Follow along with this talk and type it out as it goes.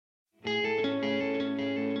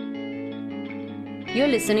You're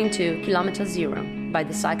listening to Kilometre Zero by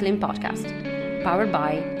the Cycling Podcast, powered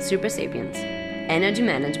by Super Sapiens, energy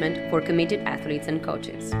management for committed athletes and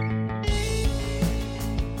coaches.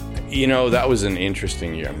 You know, that was an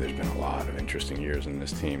interesting year. I mean, there's been a lot of interesting years in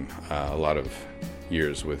this team, a lot of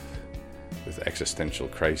years with existential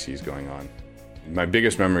crises going on. My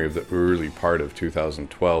biggest memory of the early part of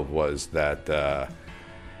 2012 was that,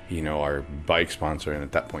 our bike sponsor, and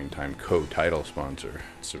at that point in time, co-title sponsor,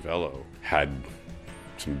 Cervelo, had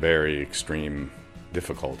some very extreme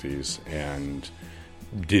difficulties and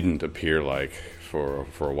didn't appear like for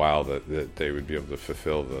a while that they would be able to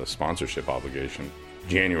fulfill the sponsorship obligation.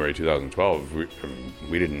 January 2012,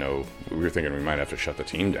 we didn't know. We were thinking we might have to shut the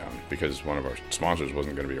team down because one of our sponsors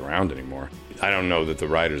wasn't going to be around anymore. I don't know that the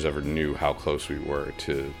riders ever knew how close we were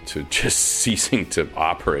to just ceasing to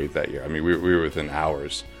operate that year. I mean, we were within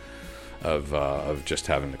hours of just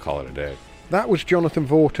having to call it a day. That was Jonathan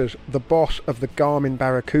Vaughters, the boss of the Garmin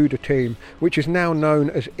Barracuda team, which is now known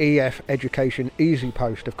as EF Education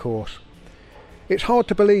EasyPost, of course. It's hard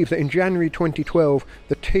to believe that in January 2012,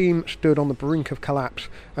 the team stood on the brink of collapse,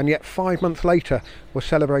 and yet 5 months later were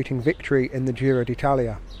celebrating victory in the Giro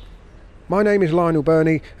d'Italia. My name is Lionel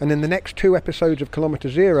Burney, and in the next 2 episodes of Kilometre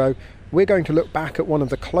Zero, we're going to look back at one of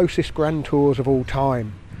the closest Grand Tours of all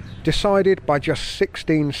time, decided by just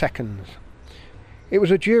 16 seconds. It was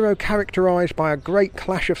a Giro characterised by a great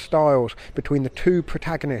clash of styles between the two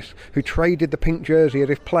protagonists who traded the pink jersey as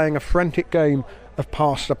if playing a frantic game of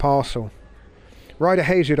pass the parcel. Ryder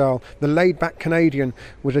Hesjedal, the laid-back Canadian,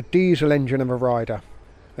 was a diesel engine of a rider,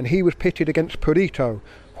 and he was pitted against Purito,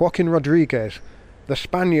 Joaquin Rodriguez, the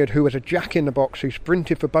Spaniard who was a jack-in-the-box who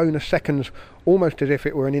sprinted for bonus seconds almost as if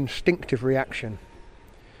it were an instinctive reaction.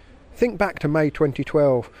 Think back to May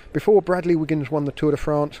 2012, before Bradley Wiggins won the Tour de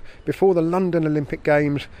France, before the London Olympic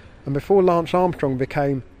Games, and before Lance Armstrong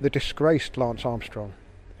became the disgraced Lance Armstrong.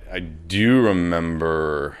 I do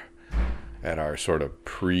remember at our sort of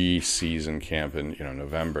pre-season camp in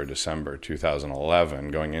November, December 2011,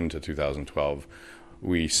 going into 2012,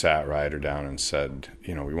 we sat Ryder down and said,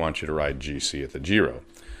 we want you to ride GC at the Giro,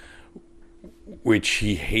 which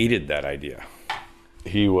he hated that idea.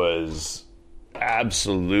 He was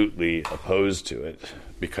absolutely opposed to it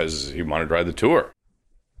because he wanted to ride the Tour.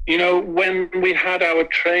 When we had our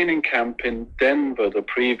training camp in Denver the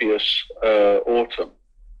previous autumn,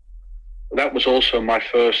 that was also my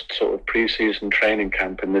first sort of pre-season training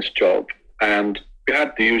camp in this job. And we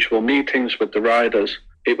had the usual meetings with the riders.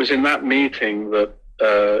 It was in that meeting that,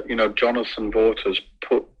 Jonathan Vaughters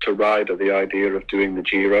put to Ryder the idea of doing the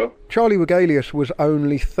Giro. Charlie Wegelius was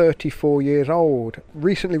only 34 years old,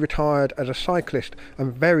 recently retired as a cyclist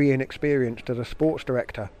and very inexperienced as a sports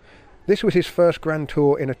director. This was his first Grand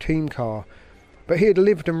Tour in a team car, but he had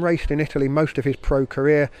lived and raced in Italy most of his pro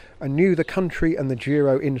career and knew the country and the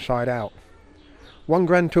Giro inside out. 1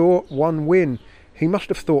 Grand Tour, 1 win. He must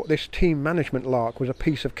have thought this team management lark was a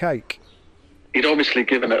piece of cake. He'd obviously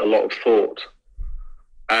given it a lot of thought.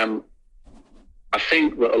 And I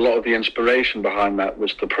think that a lot of the inspiration behind that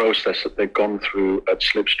was the process that they'd gone through at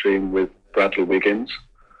Slipstream with Bradley Wiggins.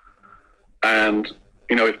 And,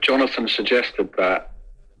 if Jonathan suggested that,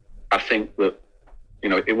 I think that,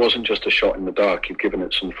 it wasn't just a shot in the dark. He'd given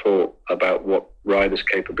it some thought about what Ryder's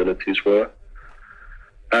capabilities were.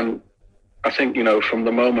 And I think, from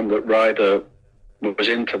the moment that Ryder was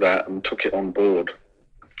into that and took it on board,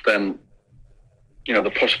 then, the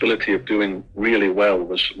possibility of doing really well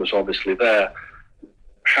was obviously there.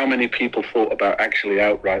 How many people thought about actually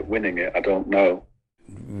outright winning it, I don't know.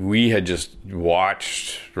 We had just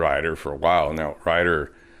watched Ryder for a while. Now,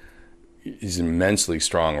 Ryder is an immensely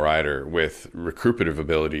strong rider with recuperative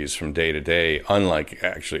abilities from day to day, unlike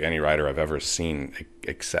actually any rider I've ever seen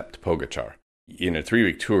except Pogačar. In a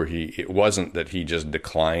 3-week tour, it wasn't that he just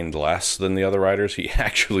declined less than the other riders. He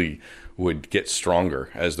actually would get stronger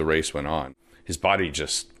as the race went on. His body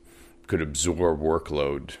just could absorb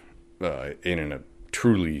workload in a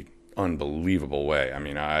truly unbelievable way. I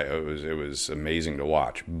mean, it was amazing to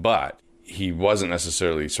watch. But he wasn't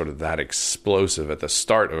necessarily sort of that explosive at the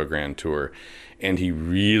start of a Grand Tour, and he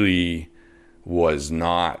really was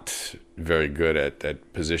not very good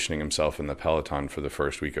at positioning himself in the peloton for the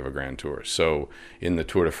first week of a Grand Tour. So in the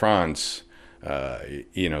Tour de France, the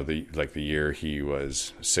year he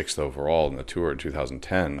was 6th overall in the Tour in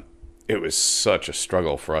 2010, it was such a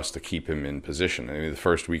struggle for us to keep him in position. I mean, the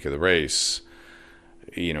first week of the race,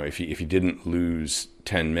 if he didn't lose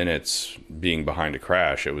 10 minutes being behind a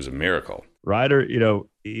crash, it was a miracle. Ryder,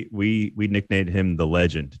 we nicknamed him the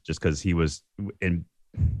legend just because he was in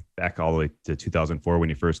back all the way to 2004 when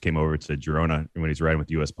he first came over to Girona and when he's riding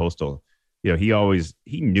with U.S. Postal.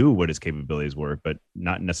 he knew what his capabilities were, but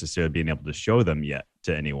not necessarily being able to show them yet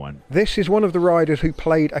to anyone. This is one of the riders who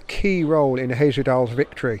played a key role in Hesjedal's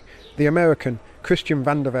victory, the American Christian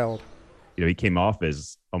van der Velde. He came off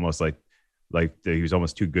as almost like he was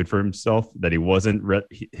almost too good for himself, that he wasn't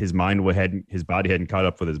his body hadn't caught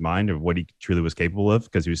up with his mind of what he truly was capable of,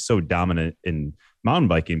 because he was so dominant in mountain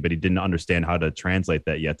biking, but he didn't understand how to translate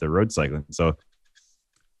that yet to road cycling. So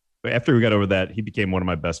after we got over that, he became one of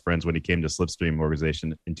my best friends when he came to Slipstream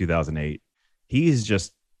organization in 2008. He is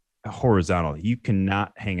just horizontal. You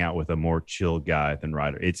cannot hang out with a more chill guy than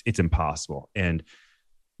Ryder. It's impossible. And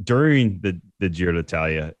during the Giro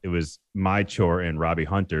d'Italia, it was my chore and Robbie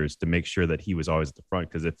Hunter's to make sure that he was always at the front,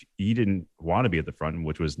 because if he didn't want to be at the front,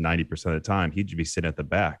 which was 90% of the time, he'd be sitting at the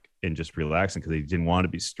back and just relaxing because he didn't want to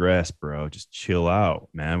be stressed, bro. Just chill out,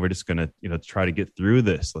 man. We're just going to, try to get through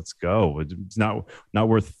this. Let's go. It's not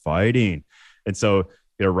worth fighting. And so,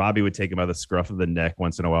 Robbie would take him by the scruff of the neck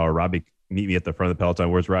once in a while. Robbie meet me at the front of the peloton.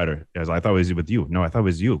 Where's Ryder? I thought it was with you. No, I thought it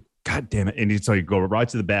was you. God damn it. And so you go right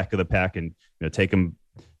to the back of the pack and take him.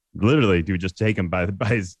 Literally, dude, just take him by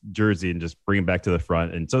his jersey and just bring him back to the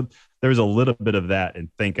front. And so there was a little bit of that. And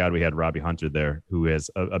thank God we had Robbie Hunter there, who has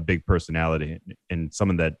a big personality and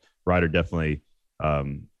someone that Ryder definitely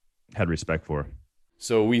had respect for.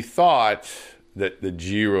 So we thought that the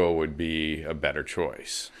Giro would be a better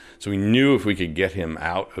choice. So we knew if we could get him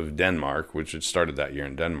out of Denmark, which had started that year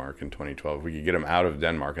in Denmark in 2012, we could get him out of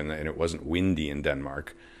Denmark and it wasn't windy in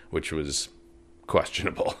Denmark, which was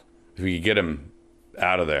questionable. If we could get him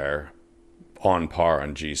out of there on par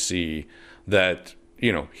on GC, that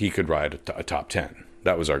he could ride a top 10.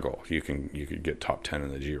 That was our goal. You could get top 10 in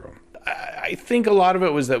the Giro. I think a lot of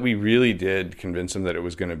it was that we really did convince him that it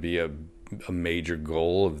was going to be a major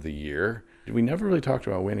goal of the year. We never really talked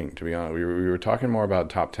about winning, to be honest. We were talking more about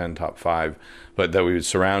top 10, top 5, but that we would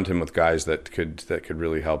surround him with guys that could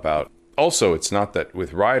really help out. Also, it's not that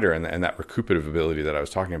with Ryder and that recuperative ability that I was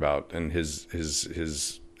talking about, and his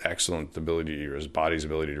excellent ability, or his body's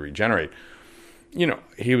ability to regenerate,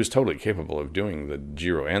 he was totally capable of doing the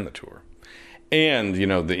Giro and the Tour. And,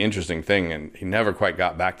 the interesting thing, and he never quite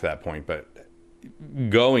got back to that point, but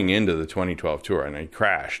going into the 2012 Tour, and he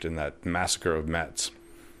crashed in that massacre of Metz,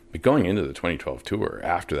 but going into the 2012 Tour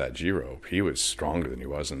after that Giro, he was stronger than he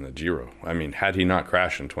was in the Giro. I mean, had he not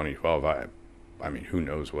crashed in 2012, I mean, who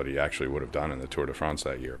knows what he actually would have done in the Tour de France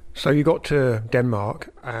that year. So you got to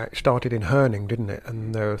Denmark. It started in Herning, didn't it?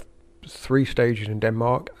 And there were 3 stages in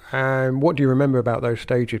Denmark. And what do you remember about those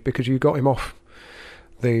stages? Because you got him off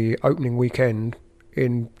the opening weekend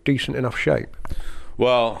in decent enough shape.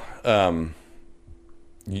 Well, the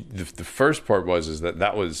first part was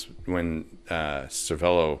that was when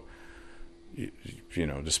Cervelo,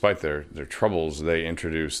 despite their troubles, they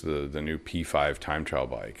introduced the new P5 time trial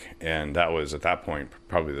bike. And that was, at that point,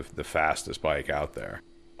 probably the fastest bike out there.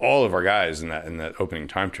 All of our guys in that opening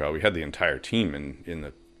time trial, we had the entire team in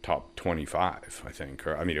the top 25, I think.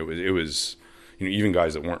 Or, I mean, it was even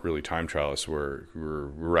guys that weren't really time trialists were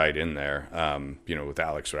right in there, with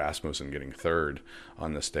Alex Rasmussen getting 3rd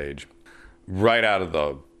on the stage. Right out of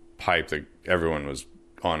the pipe, that everyone was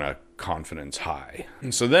on a confidence high.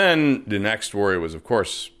 And so then the next worry was, of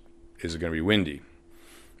course, is it going to be windy?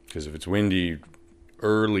 Because if it's windy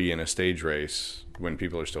early in a stage race when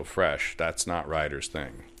people are still fresh, that's not Ryder's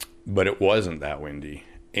thing. But it wasn't that windy.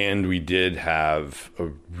 And we did have a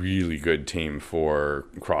really good team for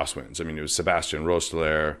crosswinds. I mean, it was Sebastian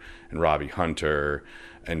Rosteler and Robbie Hunter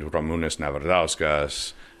and Ramonas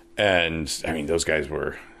Navardauskas. And I mean, those guys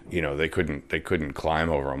were, they couldn't climb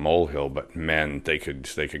over a molehill, but man, they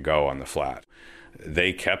could go on the flat.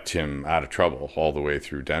 They kept him out of trouble all the way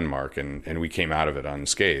through Denmark, and we came out of it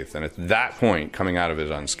unscathed. And at that point, coming out of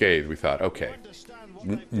it unscathed, we thought, okay,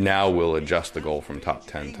 now we'll adjust the goal from top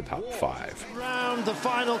 10 to top 5. Round the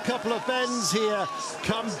final couple of bends here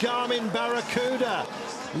come Garmin Barracuda.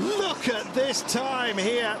 Look at this time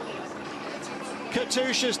here.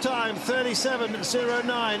 Katusha's time,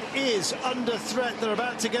 37.09, is under threat. They're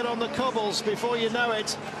about to get on the cobbles. Before you know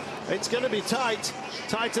it, it's going to be tight,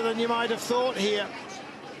 tighter than you might have thought here.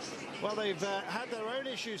 Well, they've had their own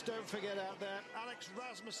issues, don't forget, out there. Alex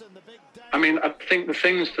Rasmussen, the big day. I mean, I think the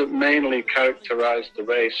things that mainly characterised the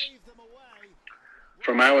race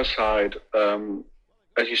from our side,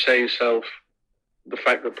 as you say yourself, the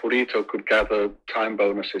fact that Purito could gather time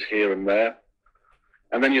bonuses here and there.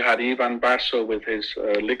 And then you had Ivan Basso with his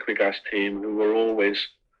Liquigas team, who were always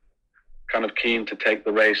kind of keen to take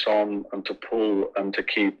the race on and to pull and to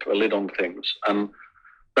keep a lid on things. And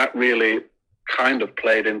that really kind of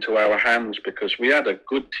played into our hands, because we had a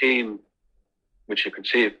good team, which you could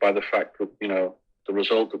see by the fact that, the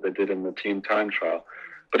result that they did in the team time trial.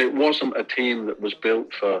 But it wasn't a team that was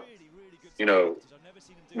built for,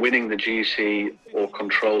 winning the GC or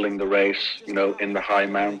controlling the race, in the high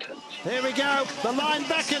mountains. Here we go. The line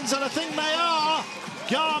beckons, and I think they are.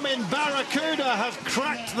 Garmin Barracuda have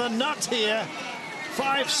cracked the nut here.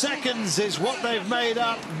 5 seconds is what they've made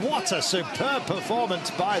up. What a superb performance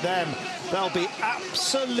by them. They'll be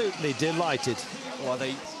absolutely delighted. Well,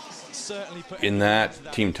 they certainly put in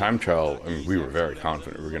that team time trial, we were very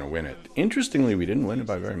confident we were going to win it. Interestingly, we didn't win it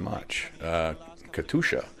by very much.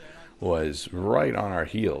 Katusha was right on our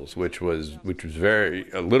heels, which was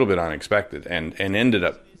a little bit unexpected, and ended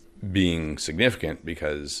up being significant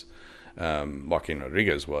because Joaquin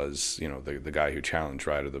Rodriguez was, the guy who challenged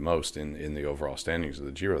Ryder the most in the overall standings of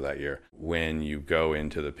the Giro that year. When you go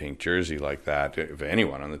into the pink jersey like that, if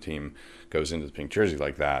anyone on the team goes into the pink jersey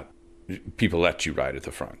like that, people let you ride at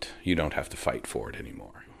the front. You don't have to fight for it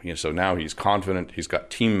anymore. So now he's confident. He's got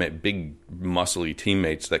big, muscly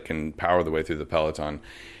teammates that can power the way through the peloton.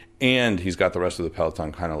 And he's got the rest of the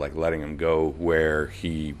peloton kind of like letting him go where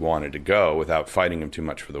he wanted to go without fighting him too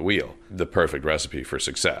much for the wheel. The perfect recipe for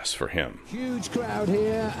success for him. Huge crowd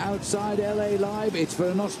here outside LA Live. It's for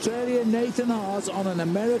an Australian Nathan Haas on an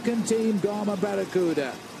American team, Garmin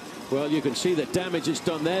Barracuda. Well, you can see the damage it's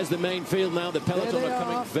done. There's the main field now. The peloton are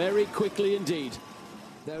coming very quickly indeed.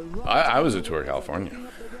 I was at Tour California.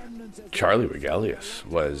 Charlie Wigelius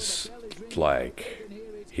was like...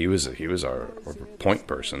 He was our point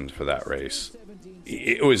person for that race.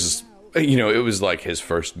 It was, it was like his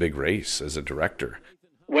first big race as a director.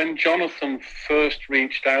 When Jonathan first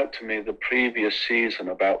reached out to me the previous season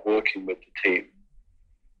about working with the team,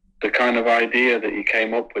 the kind of idea that he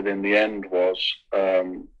came up with in the end was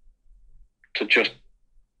to just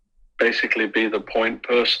basically be the point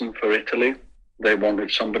person for Italy. They wanted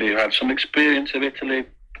somebody who had some experience of Italy,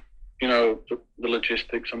 the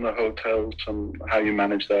logistics and the hotels and how you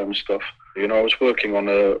manage there and stuff. I was working on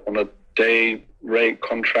a day rate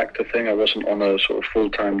contractor thing. I wasn't on a sort of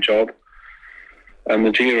full-time job. And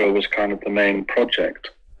the Giro was kind of the main project.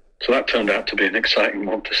 So that turned out to be an exciting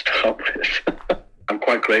one to start with. I'm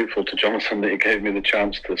quite grateful to Jonathan that he gave me the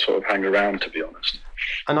chance to sort of hang around, to be honest.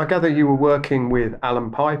 And I gather you were working with Alan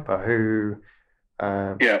Piper, who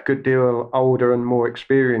a good deal older and more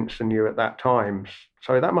experienced than you at that time.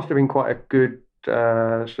 So that must have been quite a good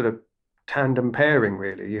sort of tandem pairing,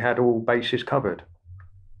 really. You had all bases covered.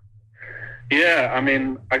 Yeah, I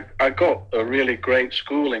mean, I got a really great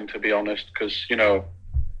schooling, to be honest, because,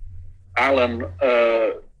 Alan he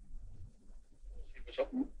was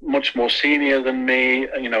much more senior than me.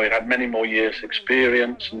 He had many more years'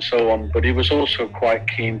 experience and so on, but he was also quite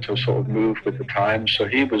keen to sort of move with the times. So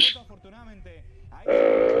he was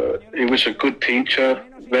a good teacher.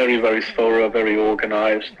 Very, very thorough, very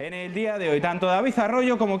organized. En el día de hoy, tanto David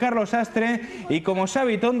Arroyo como Carlos Sastre y como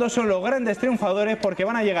Xavi Tondo son los grandes triunfadores porque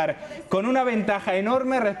van a llegar con una ventaja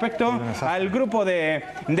enorme respecto al grupo de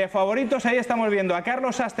favoritos. Ahí estamos viendo a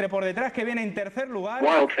Carlos Sastre por detrás que viene en tercer lugar.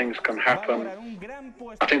 Wild things can happen.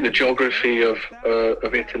 I think the geography of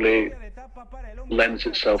Italy lends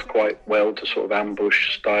itself quite well to sort of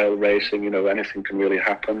ambush style racing. Anything can really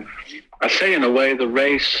happen. I say in a way the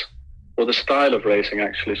race, or the style of racing,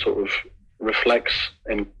 actually sort of reflects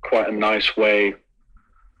in quite a nice way,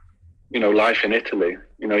 life in Italy.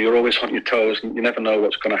 You're always on your toes and you never know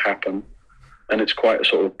what's going to happen. And it's quite a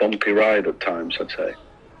sort of bumpy ride at times, I'd say.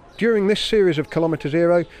 During this series of Kilometre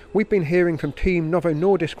Zero, we've been hearing from Team Novo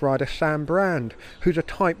Nordisk rider Sam Brand, who's a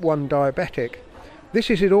type 1 diabetic. This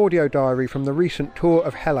is his audio diary from the recent Tour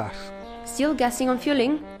of Hellas. Still guessing on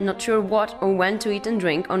fueling? Not sure what or when to eat and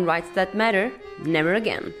drink on rides that matter? Never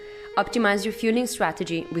again. Optimize your fueling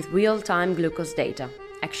strategy with real-time glucose data,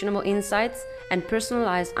 actionable insights, and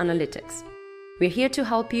personalized analytics. We're here to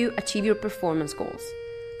help you achieve your performance goals.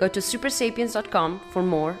 Go to supersapiens.com for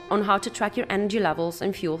more on how to track your energy levels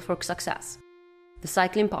and fuel for success. The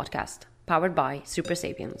Cycling Podcast, powered by Super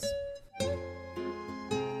Sapiens.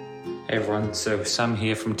 Hey everyone, so Sam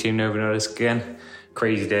here from Team Novo Nordisk again.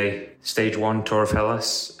 Crazy day. Stage 1 Tour of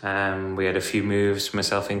Hellas. We had a few moves,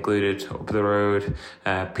 myself included, up the road.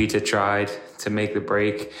 Peter tried to make the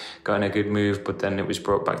break, got in a good move, but then it was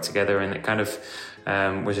brought back together, and it kind of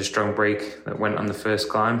was a strong break that went on the first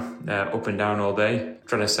climb, up and down all day.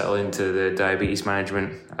 Trying to settle into the diabetes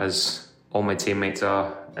management, as all my teammates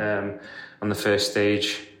are, on the first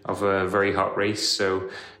stage of a very hot race, so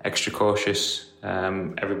extra cautious.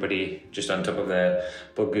 Everybody just on top of their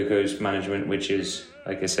blood glucose management, which is,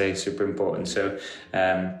 like I say, super important. So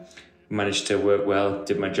managed to work well,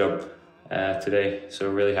 did my job today. So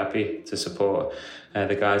really happy to support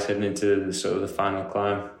the guys heading into the final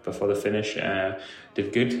climb before the finish.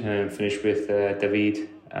 Did good and finished with David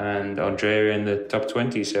and Andrea in the top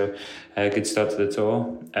 20. So good start to the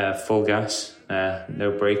tour. Full gas,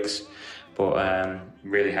 no breaks, but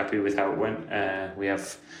really happy with how it went. We have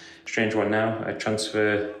a strange one now, a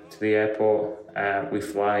transfer to the airport. We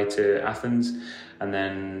fly to Athens and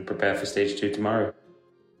then prepare for stage 2 tomorrow.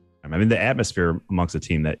 I mean, the atmosphere amongst the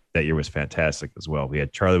team that year was fantastic as well. We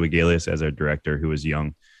had Charlie Wigelius as our director, who was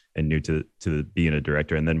young and new to being a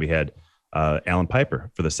director. And then we had Alan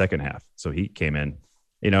Piper for the second half. So he came in,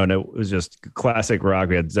 and it was just classic rock.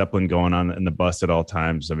 We had Zeppelin going on in the bus at all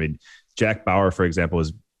times. I mean, Jack Bauer, for example,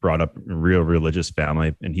 was brought up in a real religious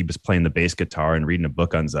family, and he was playing the bass guitar and reading a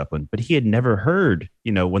book on Zeppelin, but he had never heard,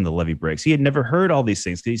 When the Levee Breaks. He had never heard all these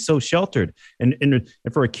things because he's so sheltered. And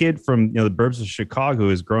for a kid from, the burbs of Chicago who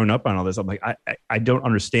has grown up on all this, I'm like, I don't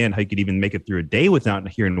understand how you could even make it through a day without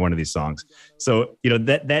hearing one of these songs. So,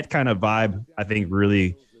 that kind of vibe, I think,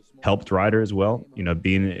 really helped Ryder as well,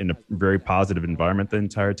 being in a very positive environment the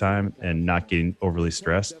entire time and not getting overly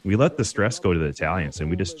stressed. We let the stress go to the Italians,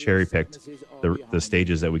 and we just cherry picked the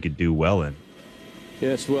stages that we could do well in.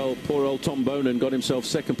 Yes, well, poor old Tom Bonen got himself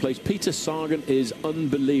second place. Peter Sagan is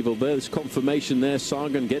unbelievable. There's confirmation there.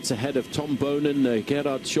 Sagan gets ahead of Tom Bonen,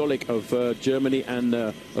 Gerhard Scholik of Germany, and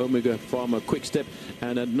Omega Pharma Quickstep,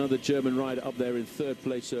 and another German rider up there in third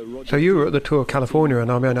place. Roger. So you were at the Tour of California,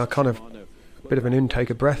 and I kind of bit of an intake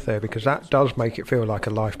of breath there, because that does make it feel like a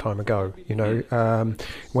lifetime ago,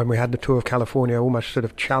 when we had the Tour of California, almost sort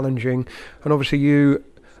of challenging. And obviously you're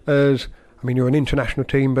an international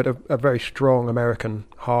team, but a very strong American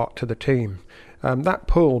heart to the team. That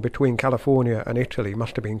pull between California and Italy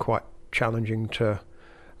must have been quite challenging to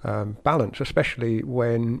balance, especially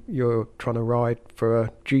when you're trying to ride for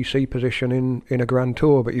a GC position in a Grand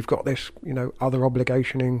Tour, but you've got this, other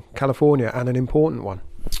obligation in California, and an important one.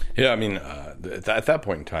 Yeah, at that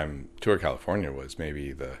point in time, Tour of California was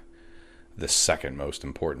maybe the second most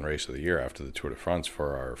important race of the year after the Tour de France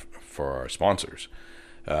for our sponsors.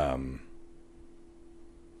 And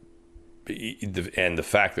the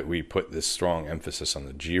fact that we put this strong emphasis on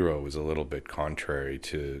the Giro was a little bit contrary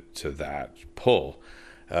to that pull.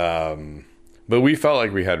 But we felt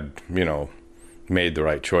like we had, made the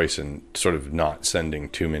right choice in sort of not sending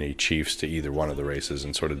too many chiefs to either one of the races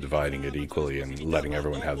and sort of dividing it equally and letting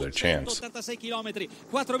everyone have their chance. 86 chilometri,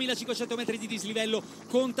 4.500 metri di dislivello,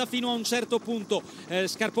 conta fino a un certo punto.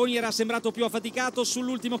 Scarponi era sembrato più affaticato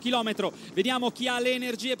sull'ultimo chilometro. Vediamo chi ha le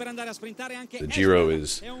energie per andare a sprintare anche. The Giro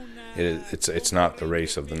it's not the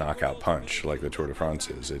race of the knockout punch like the Tour de France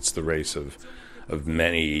is. It's the race of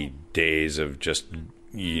many days of just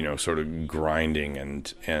sort of grinding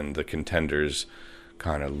and the contenders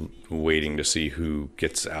kind of waiting to see who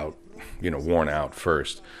gets out, worn out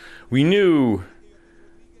first. We knew,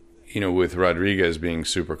 with Rodriguez being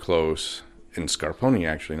super close and Scarponi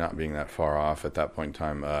actually not being that far off at that point in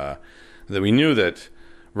time, that we knew that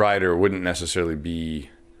Ryder wouldn't necessarily be,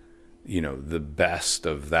 the best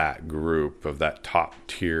of that group, of that top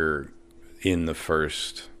tier in the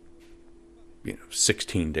first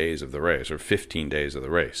 16 days of the race or 15 days of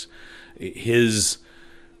the race. His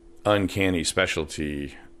uncanny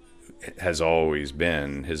specialty has always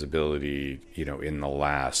been his ability, in the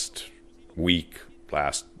last week,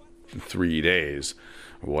 last 3 days,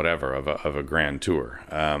 whatever, of a Grand Tour.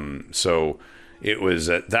 So it was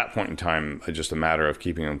at that point in time just a matter of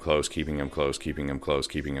keeping him close,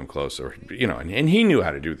 or, and he knew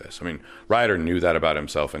how to do this. Ryder knew that about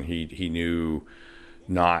himself, and he knew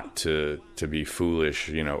not to be foolish,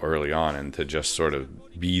 early on, and to just sort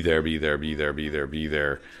of be there,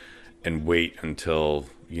 and wait until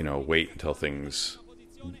things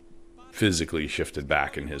physically shifted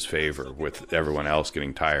back in his favor, with everyone else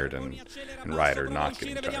getting tired and Ryder not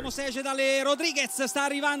getting tired. Rodriguez sta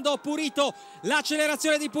arrivando Purito,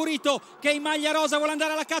 l'accelerazione di Purito che in maglia rosa vuole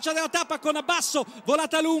andare alla caccia della tappa con Basso,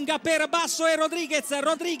 volata lunga per Basso e Rodriguez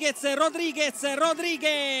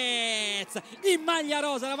in maglia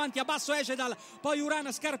rosa davanti a Basso Ecedal, poi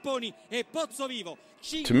Urana, Scarponi e Pozzovivo.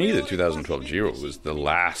 To me, the 2012 Giro was the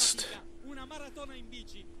last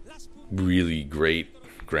really great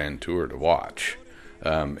Grand Tour to watch,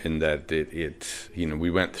 in that it we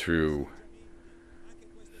went through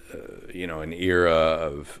an era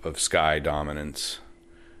of Sky dominance,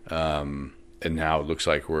 and now it looks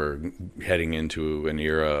like we're heading into an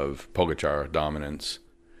era of Pogačar dominance.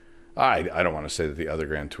 I don't want to say that the other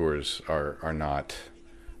Grand Tours are not,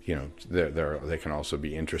 they can also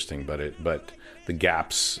be interesting, but the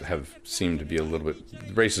gaps have seemed to be a little bit,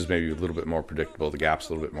 the races maybe a little bit more predictable, the gaps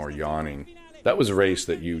a little bit more yawning. That was a race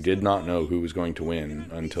that you did not know who was going to win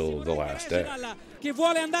until the last day. Che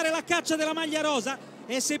vuole andare alla caccia della maglia rosa,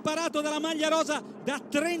 è separato dalla maglia rosa da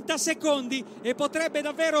 30 secondi e potrebbe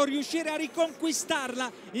davvero riuscire a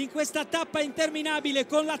riconquistarla in questa tappa interminabile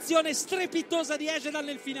con l'azione strepitosa di Hegedal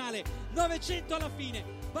nel finale. 900 alla fine,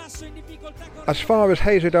 basso in difficoltà. As far as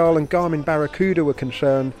Hegedal and Garmin Barracuda were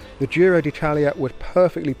concerned, the Giro d'Italia was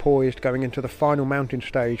perfectly poised going into the final mountain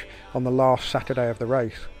stage on the last Saturday of the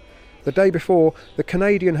race. The day before, the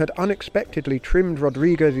Canadian had unexpectedly trimmed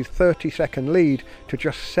Rodriguez's 30-second lead to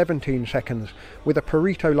just 17 seconds with a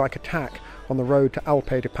Pareto-like attack on the road to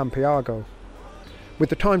Alpe di Pampiago. With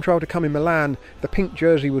the time trial to come in Milan, the pink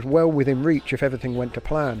jersey was well within reach if everything went to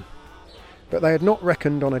plan. But they had not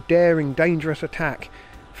reckoned on a daring, dangerous attack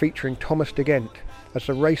featuring Thomas de Gent as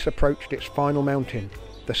the race approached its final mountain,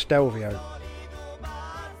 the Stelvio.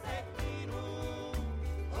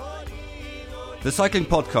 The Cycling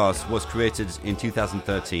Podcast was created in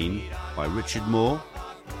 2013 by Richard Moore,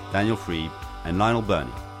 Daniel Freeb and Lionel Burney.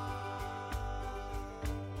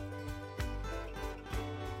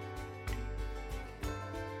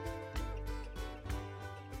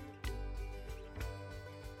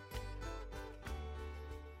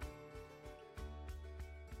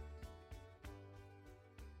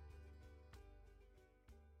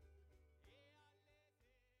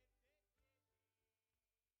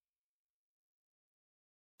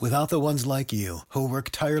 Without the ones like you, who work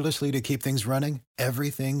tirelessly to keep things running,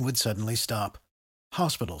 everything would suddenly stop.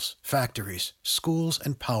 Hospitals, factories, schools,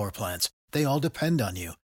 and power plants, they all depend on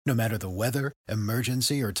you. No matter the weather,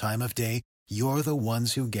 emergency, or time of day, you're the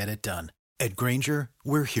ones who get it done. At Grainger,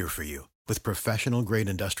 we're here for you with professional-grade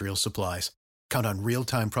industrial supplies. Count on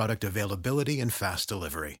real-time product availability and fast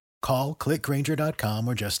delivery. Call, click Grainger.com,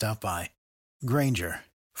 or just stop by. Grainger,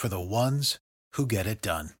 for the ones who get it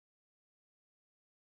done.